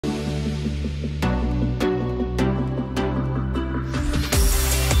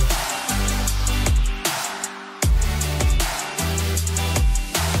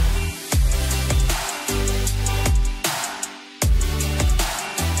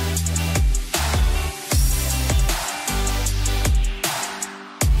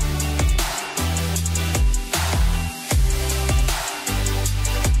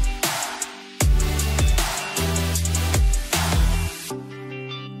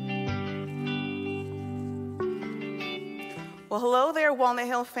Well, hello there, Walnut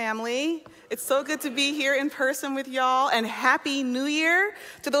Hill family. It's so good to be here in person with y'all, and Happy New Year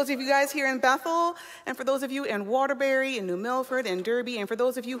to those of you guys here in Bethel, and for those of you in Waterbury, and New Milford, and Derby, and for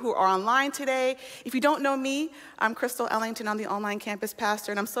those of you who are online today. If you don't know me, I'm Crystal Ellington. I'm the online campus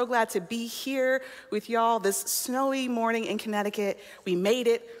pastor, and I'm so glad to be here with y'all this snowy morning in Connecticut. We made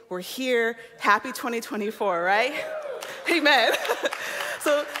it. We're here. Happy 2024, right? Amen.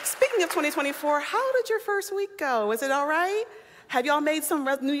 So speaking of 2024, how did your first week go? Was it all right? Have y'all made some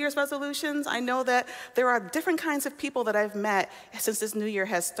New Year's resolutions? I know that there are different kinds of people that I've met since this new year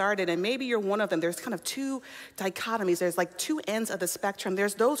has started, and maybe you're one of them. There's kind of two dichotomies. There's like two ends of the spectrum.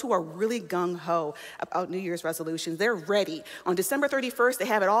 There's those who are really gung-ho about New Year's resolutions. They're ready. On December 31st, they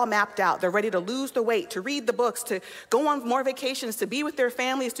have it all mapped out. They're ready to lose the weight, to read the books, to go on more vacations, to be with their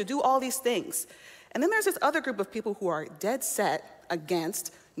families, to do all these things. And then there's this other group of people who are dead set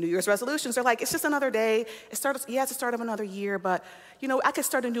against New Year's resolutions. They're like, it's just another day. It's the start of another year, but I could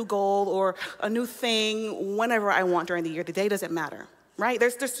start a new goal or a new thing whenever I want during the year. The day doesn't matter, right?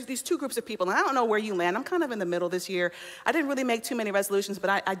 There's these two groups of people, and I don't know where you land. I'm kind of in the middle this year. I didn't really make too many resolutions,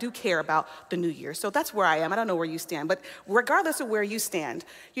 but I do care about the new year. So that's where I am. I don't know where you stand, but regardless of where you stand,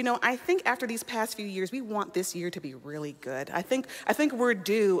 I think after these past few years, we want this year to be really good. I think we're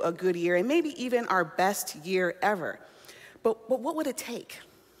due a good year, and maybe even our best year ever. But what would it take?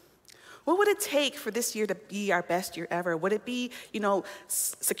 What would it take for this year to be our best year ever? Would it be,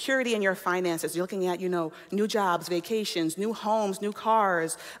 security in your finances? You're looking at, new jobs, vacations, new homes, new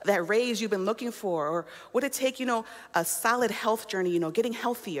cars, that raise you've been looking for? Or would it take, a solid health journey, getting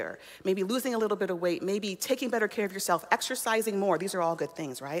healthier, maybe losing a little bit of weight, maybe taking better care of yourself, exercising more? These are all good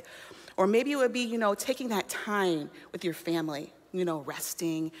things, right? Or maybe it would be, taking that time with your family,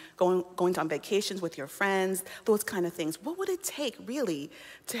 resting, going on vacations with your friends, those kind of things. What would it take, really,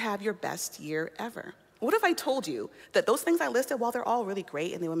 to have your best year ever? What if I told you that those things I listed, while they're all really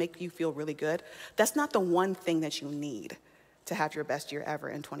great and they will make you feel really good, that's not the one thing that you need to have your best year ever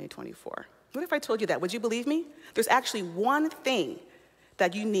in 2024? What if I told you that? Would you believe me? There's actually one thing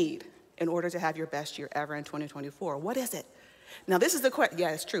that you need in order to have your best year ever in 2024. What is it? Now, this is the question.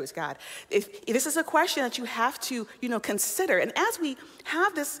 Yeah, it's true. It's God. If this is a question that you have to, consider. And as we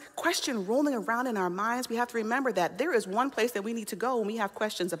have this question rolling around in our minds, we have to remember that there is one place that we need to go when we have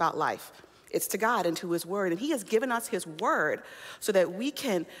questions about life. It's to God and to his word. And he has given us his word so that we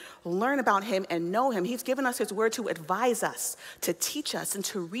can learn about him and know him. He's given us his word to advise us, to teach us, and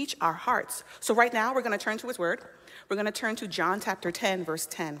to reach our hearts. So right now, we're going to turn to his word. We're going to turn to John chapter 10, verse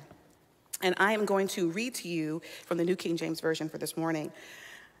 10. And I am going to read to you from the New King James Version for this morning.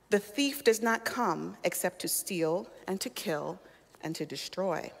 The thief does not come except to steal and to kill and to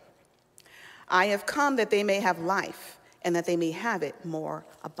destroy. I have come that they may have life and that they may have it more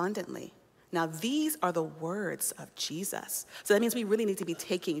abundantly. Now, these are the words of Jesus. So that means we really need to be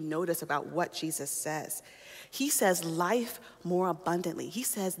taking notice about what Jesus says. He says life more abundantly. He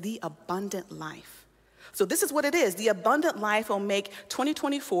says the abundant life. So this is what it is. The abundant life will make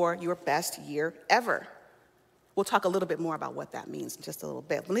 2024 your best year ever. We'll talk a little bit more about what that means in just a little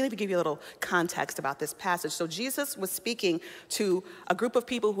bit. Let me give you a little context about this passage. So Jesus was speaking to a group of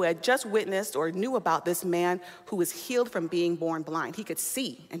people who had just witnessed or knew about this man who was healed from being born blind. He could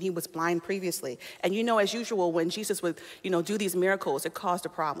see, and he was blind previously. And as usual, when Jesus would, do these miracles, it caused a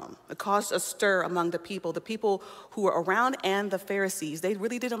problem. It caused a stir among the people who were around, and the Pharisees. They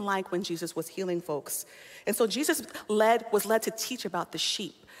really didn't like when Jesus was healing folks. And so Jesus was led to teach about the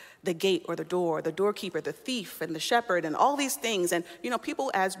sheep, the gate or the door, the doorkeeper, the thief, and the shepherd, and all these things. And, people,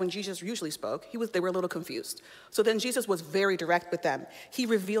 as when Jesus usually spoke, they were a little confused. So then Jesus was very direct with them. He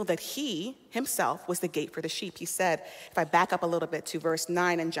revealed that he himself was the gate for the sheep. He said, if I back up a little bit to verse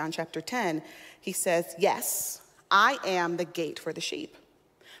 9 in John chapter 10, he says, yes, I am the gate for the sheep.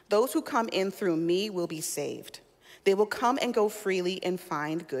 Those who come in through me will be saved. They will come and go freely and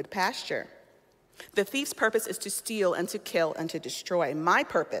find good pasture. The thief's purpose is to steal and to kill and to destroy. My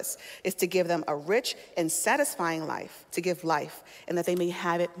purpose is to give them a rich and satisfying life, to give life, and that they may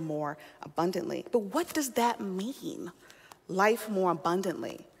have it more abundantly. But what does that mean, life more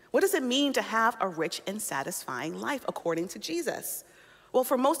abundantly? What does it mean to have a rich and satisfying life according to Jesus? Well,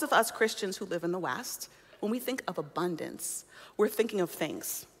 for most of us Christians who live in the West, when we think of abundance, we're thinking of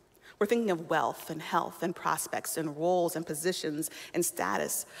things. We're thinking of wealth and health and prospects and roles and positions and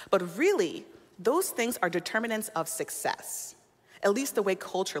status. But really, those things are determinants of success, at least the way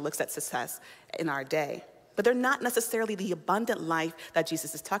culture looks at success in our day. But they're not necessarily the abundant life that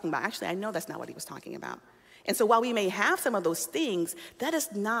Jesus is talking about. Actually, I know that's not what he was talking about. And so while we may have some of those things, that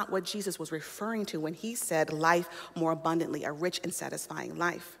is not what Jesus was referring to when he said life more abundantly, a rich and satisfying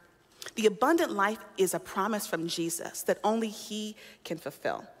life. The abundant life is a promise from Jesus that only he can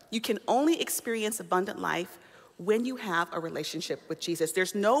fulfill. You can only experience abundant life when you have a relationship with Jesus.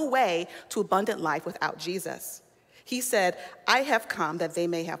 There's no way to abundant life without Jesus. He said, I have come that they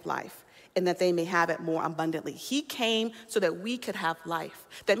may have life and that they may have it more abundantly. He came so that we could have life.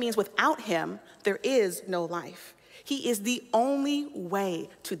 That means without him, there is no life. He is the only way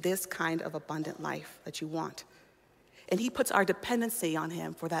to this kind of abundant life that you want. And he puts our dependency on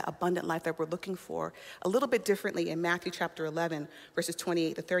him for that abundant life that we're looking for a little bit differently in Matthew chapter 11, verses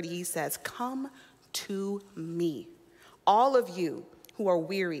 28 to 30. He says, come to me, all of you who are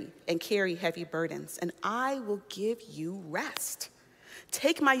weary and carry heavy burdens, and I will give you rest.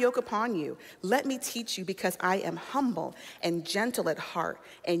 Take my yoke upon you. Let me teach you, because I am humble and gentle at heart,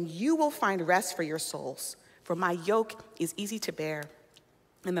 and you will find rest for your souls. For my yoke is easy to bear,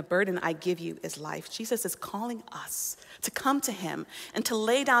 and the burden I give you is life. Jesus is calling us to come to him and to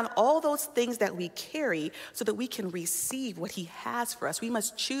lay down all those things that we carry so that we can receive what he has for us. We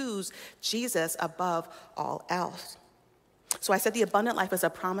must choose Jesus above all else. So I said the abundant life is a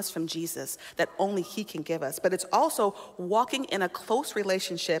promise from Jesus that only he can give us, but it's also walking in a close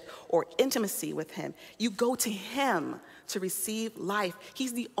relationship or intimacy with him. You go to him to receive life.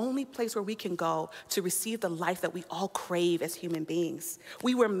 He's the only place where we can go to receive the life that we all crave as human beings.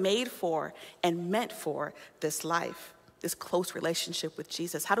 We were made for and meant for this life, this close relationship with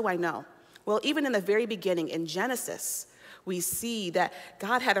Jesus. How do I know? Well, even in the very beginning in Genesis, we see that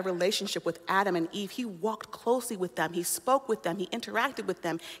God had a relationship with Adam and Eve. He walked closely with them. He spoke with them. He interacted with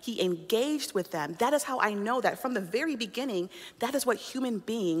them. He engaged with them. That is how I know that from the very beginning, that is what human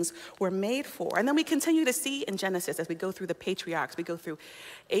beings were made for. And then we continue to see in Genesis as we go through the patriarchs, we go through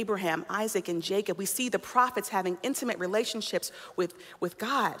Abraham, Isaac, and Jacob. We see the prophets having intimate relationships with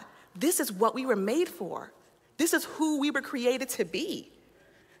God. This is what we were made for. This is who we were created to be.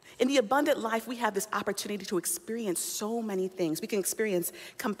 In the abundant life, we have this opportunity to experience so many things. We can experience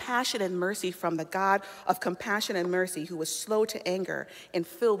compassion and mercy from the God of compassion and mercy, who is slow to anger and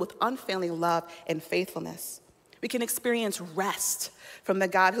filled with unfailing love and faithfulness. We can experience rest from the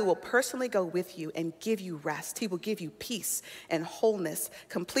God who will personally go with you and give you rest. He will give you peace and wholeness,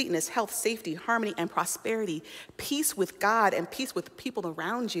 completeness, health, safety, harmony, and prosperity, peace with God and peace with people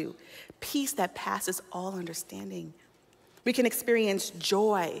around you, peace that passes all understanding. We can experience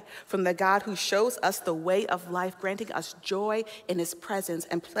joy from the God who shows us the way of life, granting us joy in his presence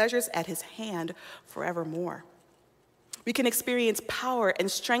and pleasures at his hand forevermore. We can experience power and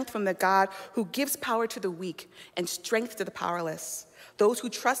strength from the God who gives power to the weak and strength to the powerless. Those who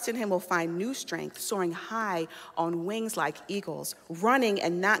trust in him will find new strength, soaring high on wings like eagles, running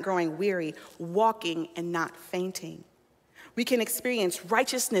and not growing weary, walking and not fainting. We can experience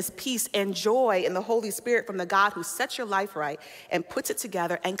righteousness, peace, and joy in the Holy Spirit from the God who sets your life right and puts it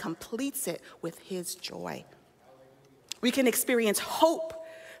together and completes it with his joy. We can experience hope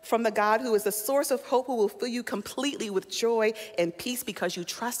from the God who is the source of hope, who will fill you completely with joy and peace because you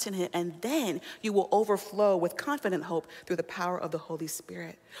trust in him, and then you will overflow with confident hope through the power of the Holy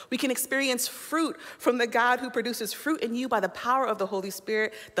Spirit. We can experience fruit from the God who produces fruit in you by the power of the Holy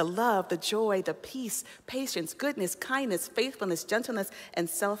Spirit, the love, the joy, the peace, patience, goodness, kindness, faithfulness, gentleness, and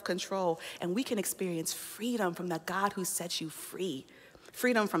self-control. And we can experience freedom from the God who sets you free.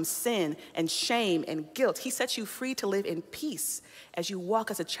 Freedom from sin and shame and guilt. He sets you free to live in peace as you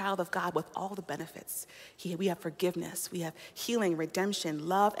walk as a child of God with all the benefits. We have forgiveness, we have healing, redemption,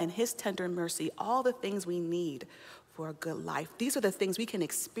 love, and his tender mercy, all the things we need for a good life. These are the things we can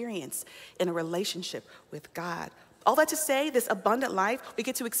experience in a relationship with God. All that to say, this abundant life, we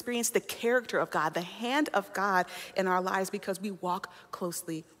get to experience the character of God, the hand of God in our lives because we walk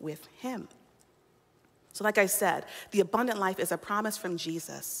closely with him. So like I said, the abundant life is a promise from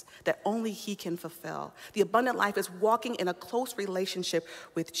Jesus that only he can fulfill. The abundant life is walking in a close relationship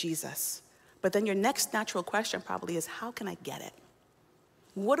with Jesus. But then your next natural question probably is, how can I get it?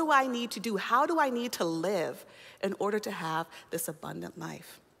 What do I need to do? How do I need to live in order to have this abundant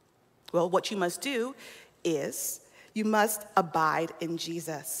life? Well, what you must do is you must abide in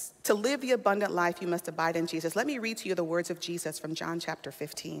Jesus. To live the abundant life, you must abide in Jesus. Let me read to you the words of Jesus from John chapter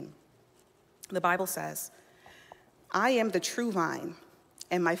 15. The Bible says, I am the true vine,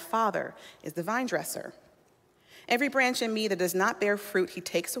 and my Father is the vine dresser. Every branch in me that does not bear fruit, he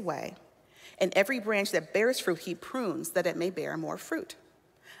takes away, and every branch that bears fruit, he prunes, that it may bear more fruit.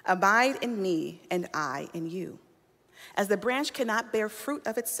 Abide in me, and I in you. As the branch cannot bear fruit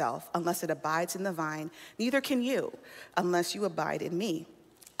of itself unless it abides in the vine, neither can you unless you abide in me.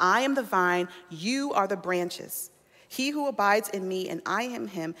 I am the vine, you are the branches. He who abides in me and I in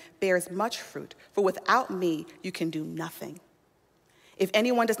him bears much fruit, for without me you can do nothing. If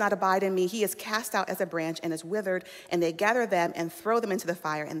anyone does not abide in me, he is cast out as a branch and is withered, and they gather them and throw them into the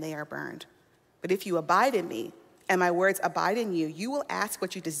fire, and they are burned. But if you abide in me, and my words abide in you, you will ask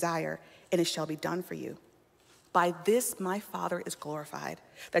what you desire, and it shall be done for you. By this my Father is glorified,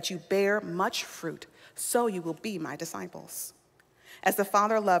 that you bear much fruit, so you will be my disciples. As the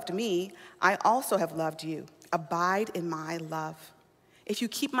Father loved me, I also have loved you. Abide in my love. If you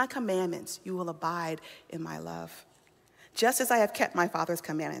keep my commandments, you will abide in my love. Just as I have kept my Father's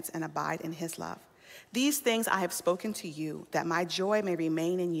commandments and abide in his love. These things I have spoken to you, that my joy may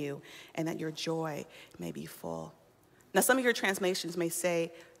remain in you, and that your joy may be full. Now, some of your translations may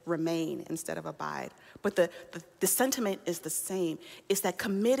say remain instead of abide, but the sentiment is the same. It's that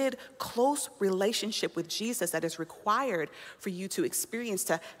committed, close relationship with Jesus that is required for you to experience,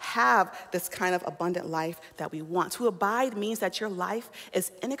 to have this kind of abundant life that we want. To abide means that your life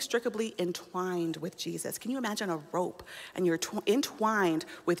is inextricably entwined with Jesus. Can you imagine a rope and you're entwined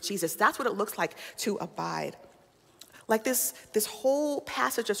with Jesus? That's what it looks like to abide. Like this whole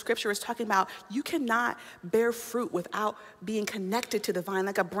passage of scripture is talking about you cannot bear fruit without being connected to the vine.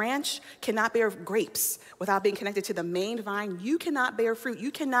 Like a branch cannot bear grapes without being connected to the main vine. You cannot bear fruit.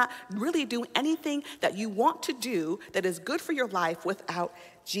 You cannot really do anything that you want to do that is good for your life without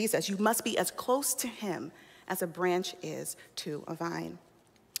Jesus. You must be as close to him as a branch is to a vine.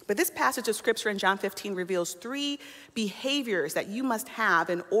 But this passage of scripture in John 15 reveals 3 behaviors that you must have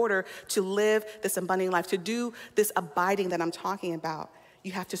in order to live this abundant life, to do this abiding that I'm talking about.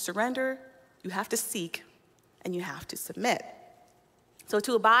 You have to surrender, you have to seek, and you have to submit. So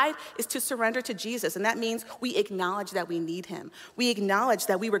to abide is to surrender to Jesus, and that means we acknowledge that we need him. We acknowledge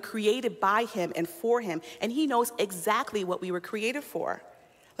that we were created by him and for him, and he knows exactly what we were created for.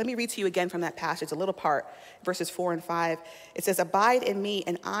 Let me read to you again from that passage, a little part, verses 4 and 5. It says, abide in me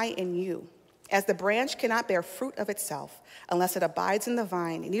and I in you. As the branch cannot bear fruit of itself unless it abides in the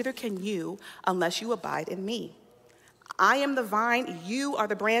vine, neither can you unless you abide in me. I am the vine, you are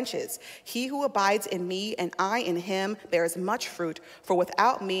the branches. He who abides in me and I in him bears much fruit, for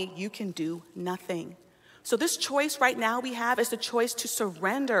without me you can do nothing. So this choice right now we have is the choice to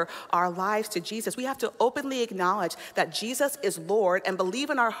surrender our lives to Jesus. We have to openly acknowledge that Jesus is Lord and believe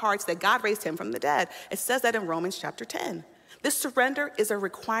in our hearts that God raised him from the dead. It says that in Romans chapter 10. This surrender is a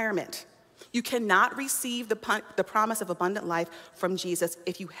requirement. You cannot receive the promise of abundant life from Jesus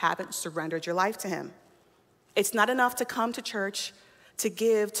if you haven't surrendered your life to him. It's not enough to come to church, to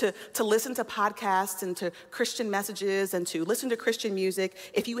give, to listen to podcasts and to Christian messages and to listen to Christian music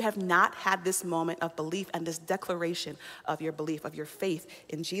if you have not had this moment of belief and this declaration of your belief, of your faith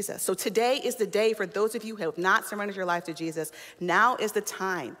in Jesus. So today is the day for those of you who have not surrendered your life to Jesus. Now is the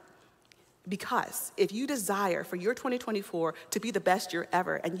time. Because if you desire for your 2024 to be the best year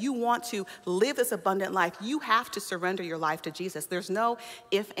ever and you want to live this abundant life, you have to surrender your life to Jesus. There's no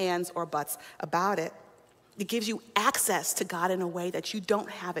ifs, ands, or buts about it. It gives you access to God in a way that you don't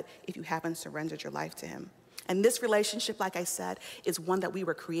have it if you haven't surrendered your life to him. And this relationship, like I said, is one that we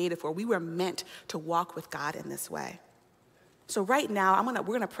were created for. We were meant to walk with God in this way. So right now,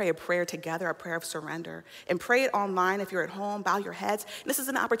 we're gonna pray a prayer together, a prayer of surrender. And pray it online if you're at home, bow your heads. And this is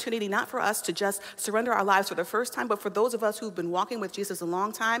an opportunity not for us to just surrender our lives for the first time, but for those of us who've been walking with Jesus a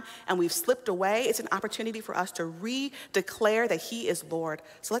long time and we've slipped away, it's an opportunity for us to re-declare that he is Lord.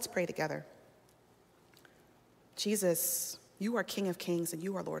 So let's pray together. Jesus, you are King of Kings and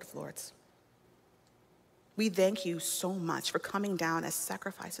you are Lord of Lords. We thank you so much for coming down as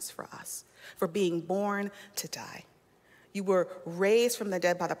sacrifices for us, for being born to die. You were raised from the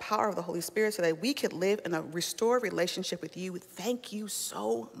dead by the power of the Holy Spirit so that we could live in a restored relationship with you. Thank you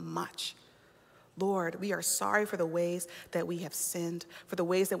so much. Lord, we are sorry for the ways that we have sinned, for the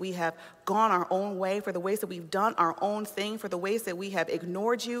ways that we have gone our own way, for the ways that we've done our own thing, for the ways that we have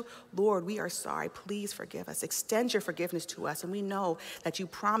ignored you. Lord, we are sorry. Please forgive us. Extend your forgiveness to us. And we know that you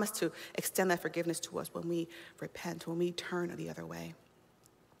promise to extend that forgiveness to us when we repent, when we turn the other way.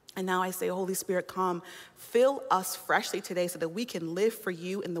 And now I say, Holy Spirit, come, fill us freshly today so that we can live for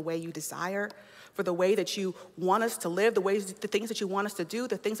you in the way you desire, for the way that you want us to live, the things that you want us to do,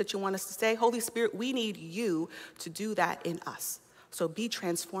 the things that you want us to say. Holy Spirit, we need you to do that in us. So be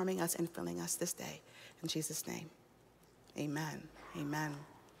transforming us and filling us this day. In Jesus' name, amen, amen.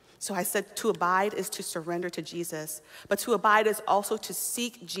 So I said to abide is to surrender to Jesus, but to abide is also to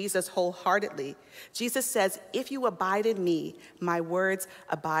seek Jesus wholeheartedly. Jesus says, if you abide in me, my words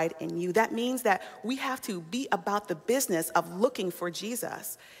abide in you. That means that we have to be about the business of looking for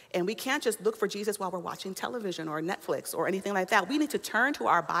Jesus. And we can't just look for Jesus while we're watching television or Netflix or anything like that. We need to turn to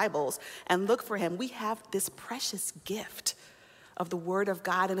our Bibles and look for him. We have this precious gift of the Word of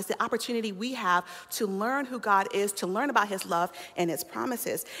God. And it's the opportunity we have to learn who God is, to learn about his love and his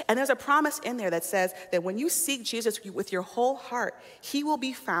promises. And there's a promise in there that says that when you seek Jesus with your whole heart, he will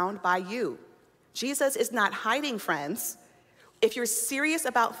be found by you. Jesus is not hiding, friends. If you're serious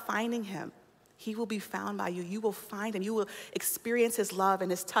about finding him, he will be found by you. You will find him. You will experience his love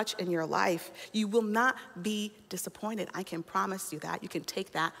and his touch in your life. You will not be disappointed. I can promise you that. You can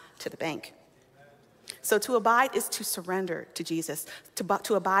take that to the bank. So to abide is to surrender to Jesus.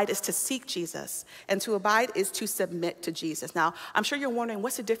 To abide is to seek Jesus. And to abide is to submit to Jesus. Now, I'm sure you're wondering,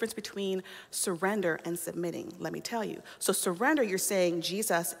 what's the difference between surrender and submitting? Let me tell you. So surrender, you're saying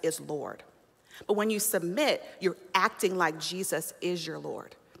Jesus is Lord. But when you submit, you're acting like Jesus is your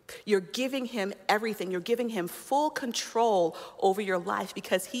Lord. You're giving him everything. You're giving him full control over your life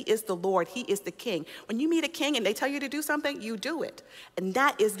because he is the Lord. He is the King. When you meet a king and they tell you to do something, you do it. And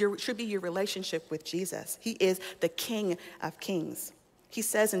that should be your relationship with Jesus. He is the King of Kings. He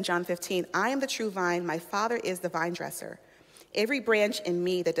says in John 15, I am the true vine. My Father is the vine dresser. Every branch in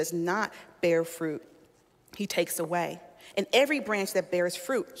me that does not bear fruit, he takes away. And every branch that bears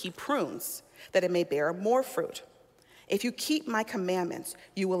fruit, he prunes, that it may bear more fruit. If you keep my commandments,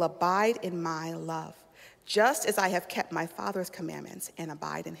 you will abide in my love, just as I have kept my Father's commandments and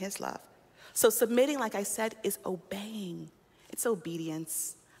abide in his love. So submitting, like I said, is obeying. It's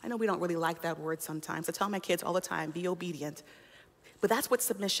obedience. I know we don't really like that word sometimes. I tell my kids all the time, be obedient. But that's what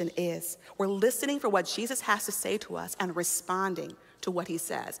submission is. We're listening for what Jesus has to say to us and responding to what he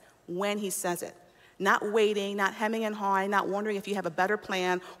says when he says it. Not waiting, not hemming and hawing, not wondering if you have a better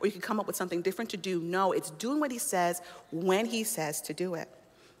plan or you can come up with something different to do. No, it's doing what he says when he says to do it.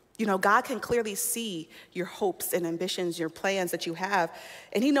 You know, God can clearly see your hopes and ambitions, your plans that you have,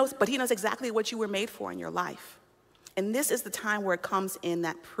 and he knows exactly what you were made for in your life. And this is the time where it comes in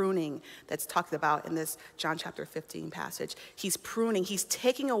that pruning that's talked about in this John chapter 15 passage. He's pruning, he's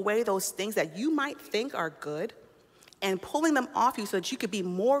taking away those things that you might think are good and pulling them off you so that you could be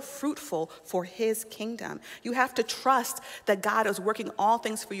more fruitful for his kingdom. You have to trust that God is working all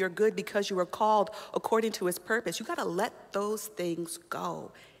things for your good because you were called according to his purpose. You got to let those things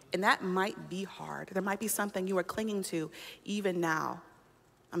go. And that might be hard. There might be something you are clinging to even now.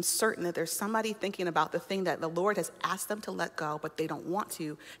 I'm certain that there's somebody thinking about the thing that the Lord has asked them to let go, but they don't want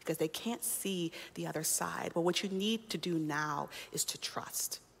to because they can't see the other side. But what you need to do now is to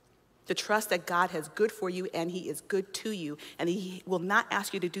trust. To trust that God has good for you and he is good to you, and he will not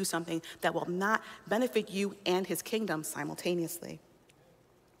ask you to do something that will not benefit you and his kingdom simultaneously.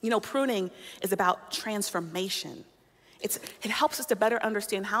 You know, pruning is about transformation. It helps us to better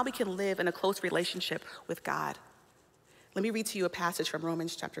understand how we can live in a close relationship with God. Let me read to you a passage from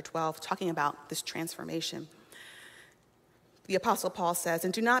Romans chapter 12 talking about this transformation. The Apostle Paul says,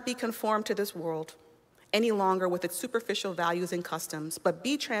 and do not be conformed to this world any longer with its superficial values and customs, but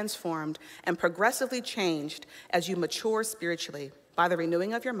be transformed and progressively changed as you mature spiritually by the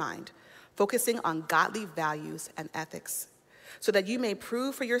renewing of your mind, focusing on godly values and ethics, so that you may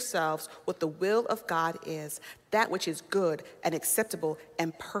prove for yourselves what the will of God is, that which is good and acceptable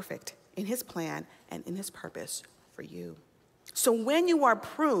and perfect in his plan and in his purpose for you. So when you are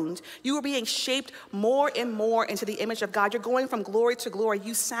pruned, you are being shaped more and more into the image of God. You're going from glory to glory.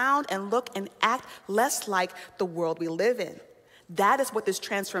 You sound and look and act less like the world we live in. That is what this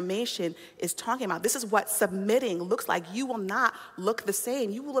transformation is talking about. This is what submitting looks like. You will not look the same.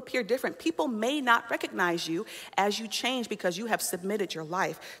 You will appear different. People may not recognize you as you change because you have submitted your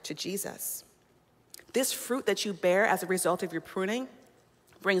life to Jesus. This fruit that you bear as a result of your pruning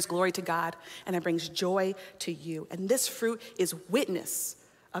brings glory to God, and it brings joy to you. And this fruit is witness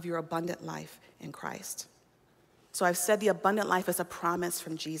of your abundant life in Christ. So I've said the abundant life is a promise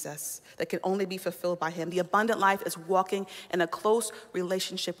from Jesus that can only be fulfilled by him. The abundant life is walking in a close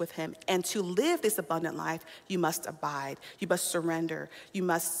relationship with him. And to live this abundant life, you must abide, you must surrender, you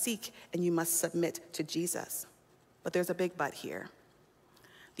must seek, and you must submit to Jesus. But there's a big but here.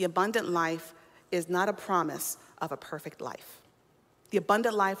 The abundant life is not a promise of a perfect life. The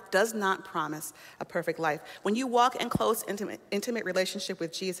abundant life does not promise a perfect life. When you walk in close, intimate relationship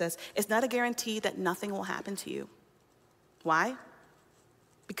with Jesus, it's not a guarantee that nothing will happen to you. Why?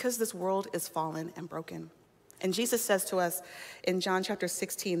 Because this world is fallen and broken. And Jesus says to us in John chapter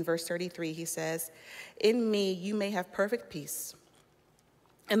 16, verse 33, he says, in me you may have perfect peace.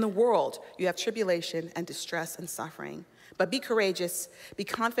 In the world you have tribulation and distress and suffering. But be courageous, be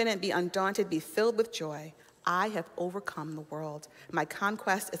confident, be undaunted, be filled with joy. I have overcome the world. My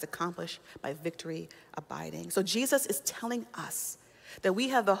conquest is accomplished by victory abiding. So Jesus is telling us that we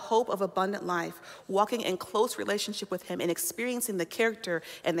have the hope of abundant life, walking in close relationship with him and experiencing the character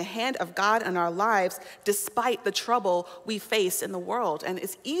and the hand of God in our lives despite the trouble we face in the world. And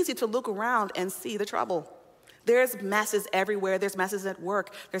it's easy to look around and see the trouble. There's messes everywhere. There's messes at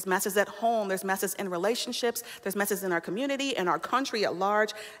work. There's messes at home. There's messes in relationships. There's messes in our community, in our country at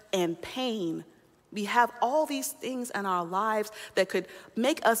large, and pain. We have all these things in our lives that could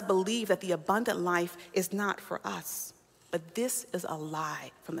make us believe that the abundant life is not for us. But this is a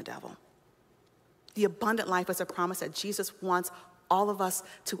lie from the devil. The abundant life is a promise that Jesus wants all of us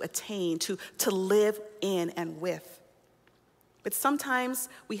to attain, to live in and with. But sometimes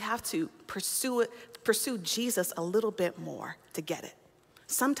we have to pursue Jesus a little bit more to get it.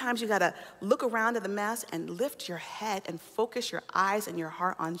 Sometimes you gotta look around at the mess and lift your head and focus your eyes and your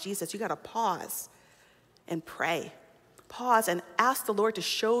heart on Jesus. You gotta pause and pray. Pause and ask the Lord to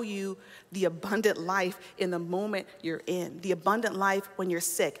show you the abundant life in the moment you're in. The abundant life when you're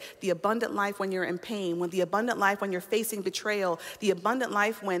sick. The abundant life when you're in pain. The abundant life when you're facing betrayal. The abundant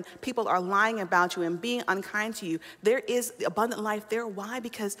life when people are lying about you and being unkind to you. There is the abundant life there. Why?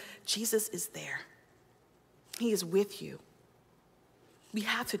 Because Jesus is there. He is with you. We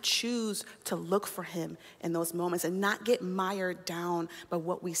have to choose to look for him in those moments and not get mired down by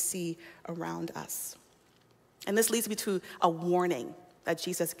what we see around us. And this leads me to a warning that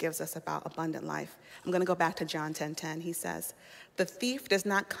Jesus gives us about abundant life. I'm going to go back to John 10:10. He says, "The thief does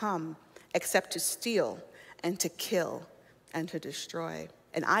not come except to steal and to kill and to destroy.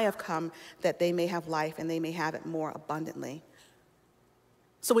 And I have come that they may have life and they may have it more abundantly."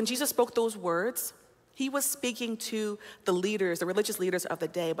 So when Jesus spoke those words, he was speaking to the leaders, the religious leaders of the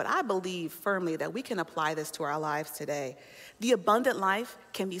day. But I believe firmly that we can apply this to our lives today. The abundant life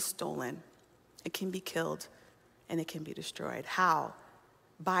can be stolen. It can be killed. And it can be destroyed. How?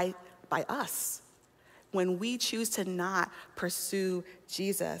 By us. When we choose to not pursue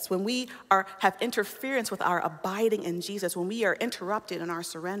Jesus, when we have interference with our abiding in Jesus, when we are interrupted in our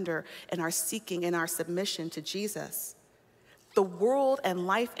surrender and our seeking and our submission to Jesus. The world and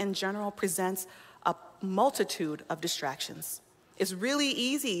life in general presents a multitude of distractions. It's really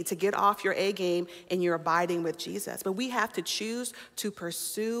easy to get off your A game in your abiding with Jesus, but we have to choose to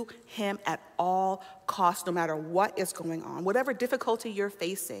pursue him at all costs, no matter what is going on. Whatever difficulty you're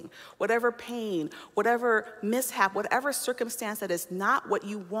facing, whatever pain, whatever mishap, whatever circumstance that is not what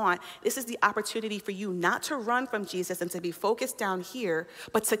you want, this is the opportunity for you not to run from Jesus and to be focused down here,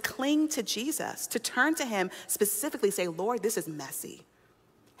 but to cling to Jesus, to turn to him specifically, say, "Lord, this is messy.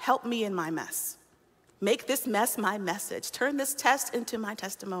 Help me in my mess. Make this mess my message. Turn this test into my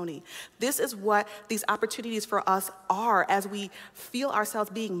testimony." This is what these opportunities for us are as we feel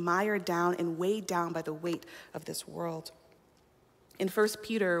ourselves being mired down and weighed down by the weight of this world. In 1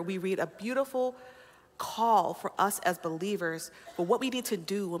 Peter, we read a beautiful call for us as believers for what we need to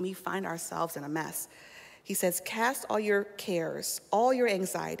do when we find ourselves in a mess. He says, "Cast all your cares, all your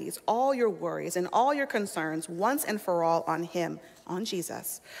anxieties, all your worries, and all your concerns once and for all on him," on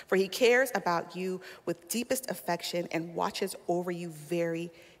Jesus. "For he cares about you with deepest affection and watches over you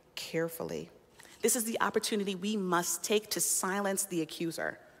very carefully." This is the opportunity we must take to silence the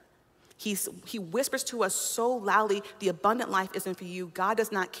accuser. He whispers to us so loudly, the abundant life isn't for you. God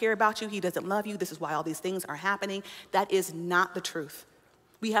does not care about you. He doesn't love you. This is why all these things are happening. That is not the truth.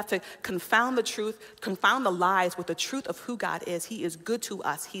 We have to confound the truth, confound the lies with the truth of who God is. He is good to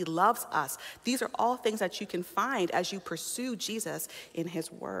us. He loves us. These are all things that you can find as you pursue Jesus in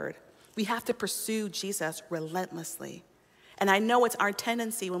his word. We have to pursue Jesus relentlessly. And I know it's our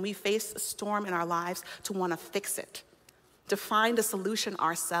tendency when we face a storm in our lives to want to fix it, to find a solution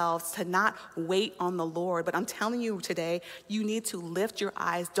ourselves, to not wait on the Lord. But I'm telling you today, you need to lift your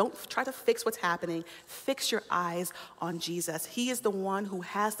eyes. Don't try to fix what's happening. Fix your eyes on Jesus. He is the one who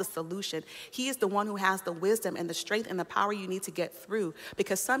has the solution. He is the one who has the wisdom and the strength and the power you need to get through.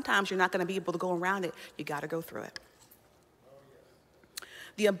 Because sometimes you're not going to be able to go around it. You got to go through it.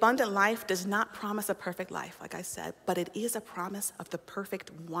 The abundant life does not promise a perfect life, like I said, but it is a promise of the perfect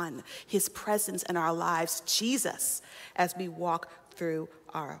one, his presence in our lives, Jesus, as we walk through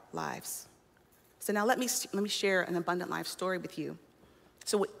our lives. So now let me share an abundant life story with you.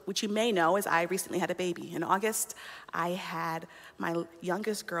 So what you may know is I recently had a baby. In August, I had my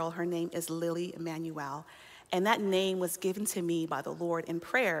youngest girl. Her name is Lily Emmanuel. And that name was given to me by the Lord in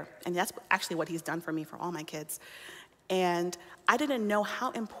prayer. And that's actually what he's done for me for all my kids. And I didn't know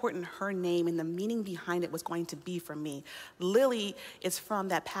how important her name and the meaning behind it was going to be for me. Lily is from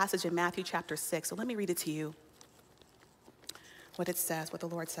that passage in Matthew chapter 6. So let me read it to you, what it says, what the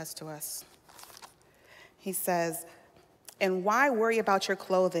Lord says to us. He says, And why worry about your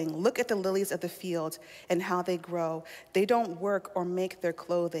clothing? Look at the lilies of the field and how they grow. They don't work or make their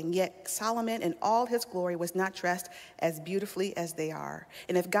clothing. Yet Solomon in all his glory was not dressed as beautifully as they are.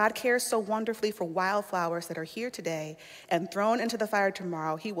 And if God cares so wonderfully for wildflowers that are here today and thrown into the fire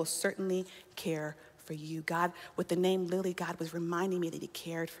tomorrow, he will certainly care for you. God, with the name Lily, God was reminding me that he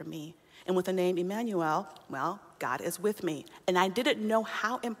cared for me. And with the name Emmanuel, well, God is with me. And I didn't know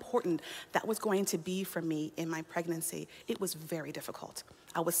how important that was going to be for me in my pregnancy. It was very difficult.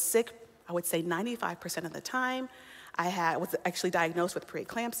 I was sick, I would say 95% of the time. I was actually diagnosed with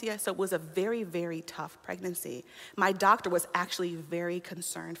preeclampsia, so it was a very, very tough pregnancy. My doctor was actually very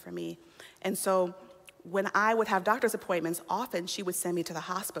concerned for me. And so when I would have doctor's appointments, often she would send me to the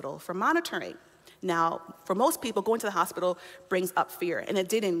hospital for monitoring. Now, for most people, going to the hospital brings up fear, and it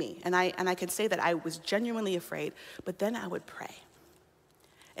did in me. And I can say that I was genuinely afraid, but then I would pray,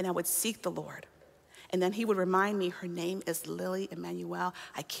 and I would seek the Lord. And then he would remind me, her name is Lily Emmanuel.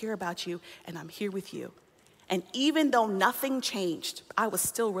 I care about you, and I'm here with you. And even though nothing changed, I was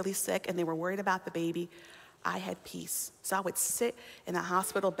still really sick, and they were worried about the baby, I had peace. So I would sit in a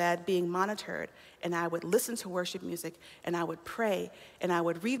hospital bed being monitored, and I would listen to worship music, and I would pray, and I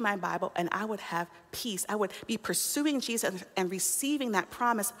would read my Bible, and I would have peace. I would be pursuing Jesus and receiving that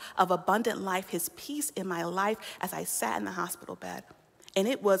promise of abundant life, his peace in my life as I sat in the hospital bed. And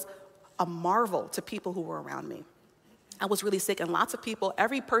it was a marvel to people who were around me. I was really sick, and lots of people,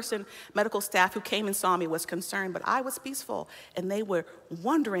 every person, medical staff who came and saw me was concerned, but I was peaceful, and they were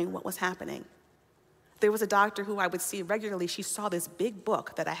wondering what was happening. There was a doctor who I would see regularly. She saw this big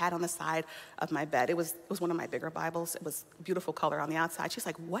book that I had on the side of my bed. It was one of my bigger Bibles. It was beautiful color on the outside. She's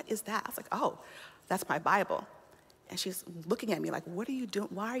like, "What is that?" I was like, "Oh, that's my Bible." And she's looking at me like, "What are you doing?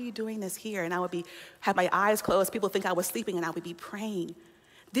 Why are you doing this here?" And I would have my eyes closed. People think I was sleeping, and I would be praying.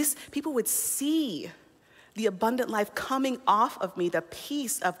 People would see the abundant life coming off of me, the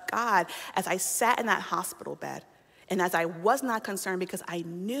peace of God as I sat in that hospital bed. And as I was not concerned, because I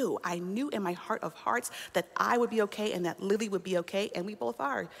knew in my heart of hearts that I would be okay and that Lily would be okay, and we both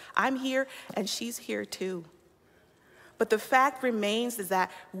are. I'm here, and she's here too. But the fact remains is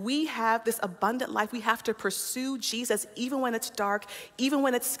that we have this abundant life. We have to pursue Jesus even when it's dark, even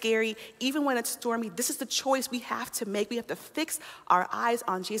when it's scary, even when it's stormy. This is the choice we have to make. We have to fix our eyes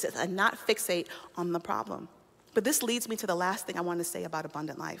on Jesus and not fixate on the problem. But this leads me to the last thing I want to say about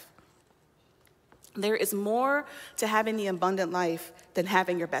abundant life. There is more to having the abundant life than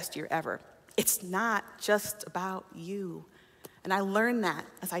having your best year ever. It's not just about you. And I learned that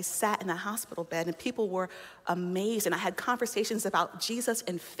as I sat in a hospital bed, and people were amazed. And I had conversations about Jesus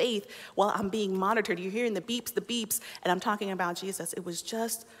and faith while I'm being monitored. You're hearing the beeps, and I'm talking about Jesus. It was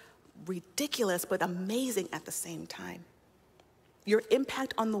just ridiculous, but amazing at the same time. Your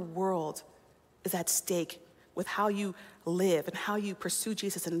impact on the world is at stake with how you live and how you pursue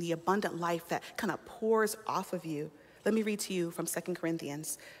Jesus and the abundant life that kind of pours off of you. Let me read to you from 2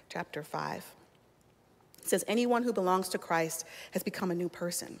 Corinthians chapter 5. It says, anyone who belongs to Christ has become a new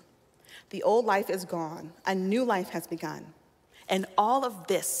person. The old life is gone. A new life has begun. And all of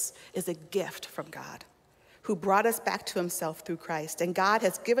this is a gift from God, who brought us back to himself through Christ. And God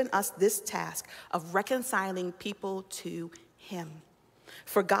has given us this task of reconciling people to him.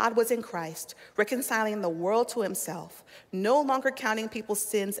 For God was in Christ, reconciling the world to himself, no longer counting people's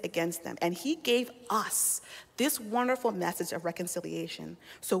sins against them. And he gave us this wonderful message of reconciliation.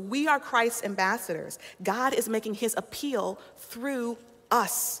 So we are Christ's ambassadors. God is making his appeal through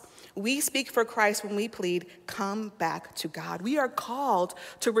us. We speak for Christ when we plead, come back to God. We are called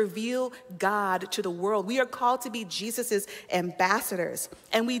to reveal God to the world. We are called to be Jesus's ambassadors.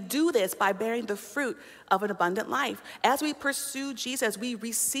 And we do this by bearing the fruit of an abundant life. As we pursue Jesus, we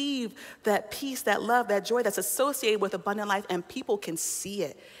receive that peace, that love, that joy that's associated with abundant life, and people can see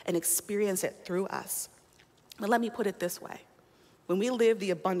it and experience it through us. But let me put it this way. When we live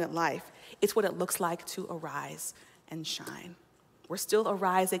the abundant life, it's what it looks like to arise and shine. We're still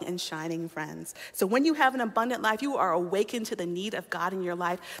arising and shining, friends. So when you have an abundant life, you are awakened to the need of God in your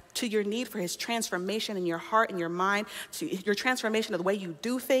life, to your need for his transformation in your heart and your mind, to your transformation of the way you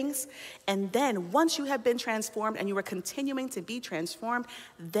do things. And then once you have been transformed and you are continuing to be transformed,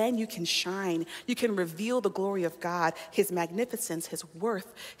 then you can shine. You can reveal the glory of God, his magnificence, his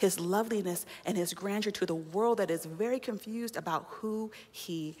worth, his loveliness, and his grandeur to the world that is very confused about who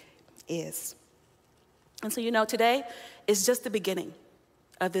he is. And so, today is just the beginning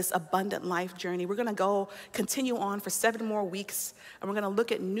of this abundant life journey. We're going to continue on for 7 more weeks, and we're going to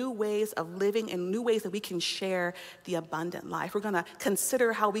look at new ways of living and new ways that we can share the abundant life. We're going to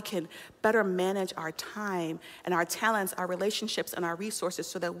consider how we can better manage our time and our talents, our relationships, and our resources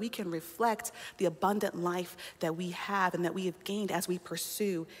so that we can reflect the abundant life that we have and that we have gained as we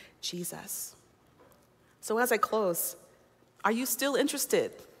pursue Jesus. So as I close, are you still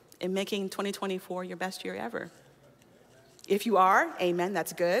interested in making 2024 your best year ever? If you are, amen,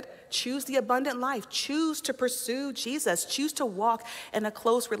 that's good. Choose the abundant life. Choose to pursue Jesus. Choose to walk in a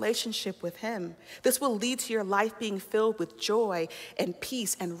close relationship with him. This will lead to your life being filled with joy and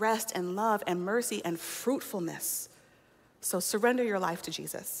peace and rest and love and mercy and fruitfulness. So surrender your life to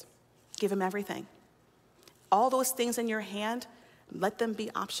Jesus. Give him everything. All those things in your hand, let them be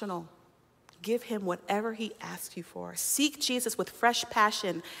optional. Give him whatever he asks you for. Seek Jesus with fresh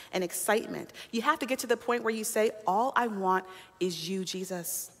passion and excitement. You have to get to the point where you say, all I want is you,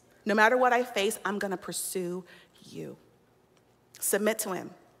 Jesus. No matter what I face, I'm going to pursue you. Submit to him.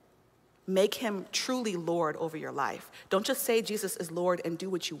 Make him truly Lord over your life. Don't just say Jesus is Lord and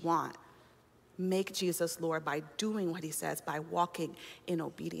do what you want. Make Jesus Lord by doing what he says, by walking in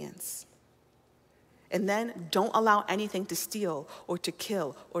obedience. And then don't allow anything to steal or to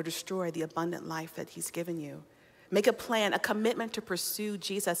kill or destroy the abundant life that he's given you. Make a plan, a commitment to pursue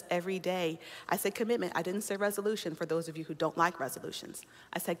Jesus every day. I said commitment. I didn't say resolution for those of you who don't like resolutions.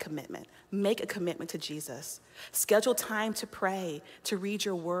 I said commitment. Make a commitment to Jesus. Schedule time to pray, to read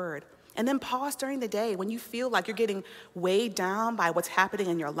your word. And then pause during the day when you feel like you're getting weighed down by what's happening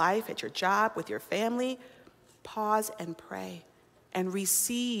in your life, at your job, with your family. Pause and pray. And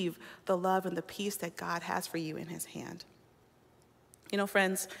receive the love and the peace that God has for you in his hand. You know,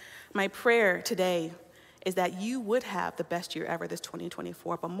 friends, my prayer today is that you would have the best year ever this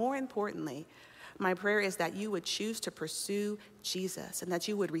 2024. But more importantly, my prayer is that you would choose to pursue Jesus and that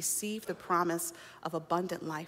you would receive the promise of abundant life